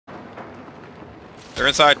They're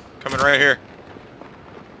inside. Coming right here.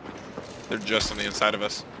 They're just on the inside of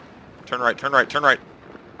us. Turn right, turn right, turn right.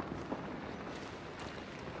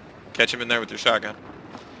 Catch him in there with your shotgun.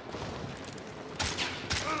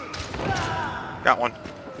 Got one.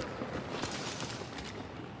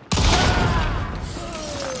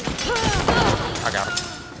 I got him.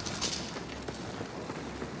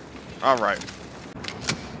 All right.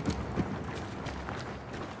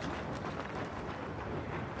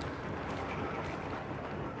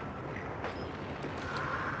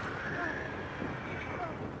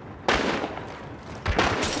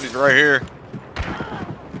 He's right here.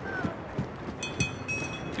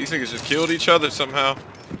 These niggas just killed each other somehow.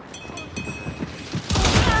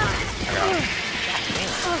 I got him.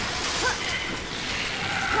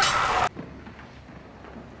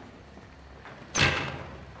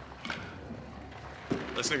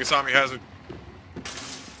 This nigga saw me hazard. You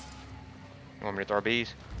want me to throw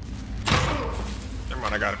bees? Never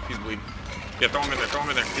mind, I got him. He's bleeding. Yeah, throw him in there, throw him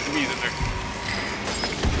in there. Get the bees in there.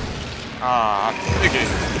 Ah.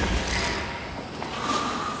 Nigga.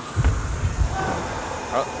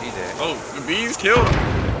 Oh, he did. Oh, the bees killed him.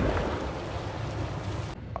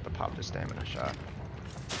 About to pop the stamina shot.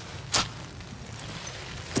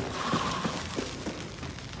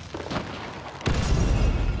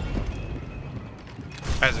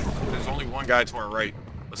 Hazard, there's only one guy to our right.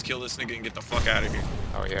 Let's kill this nigga and get the fuck out of here.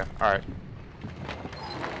 Oh yeah. All right.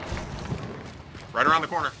 Right around the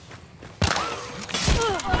corner.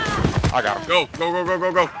 I got him. Go, go, go, go,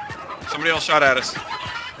 go, go. Somebody else shot at us.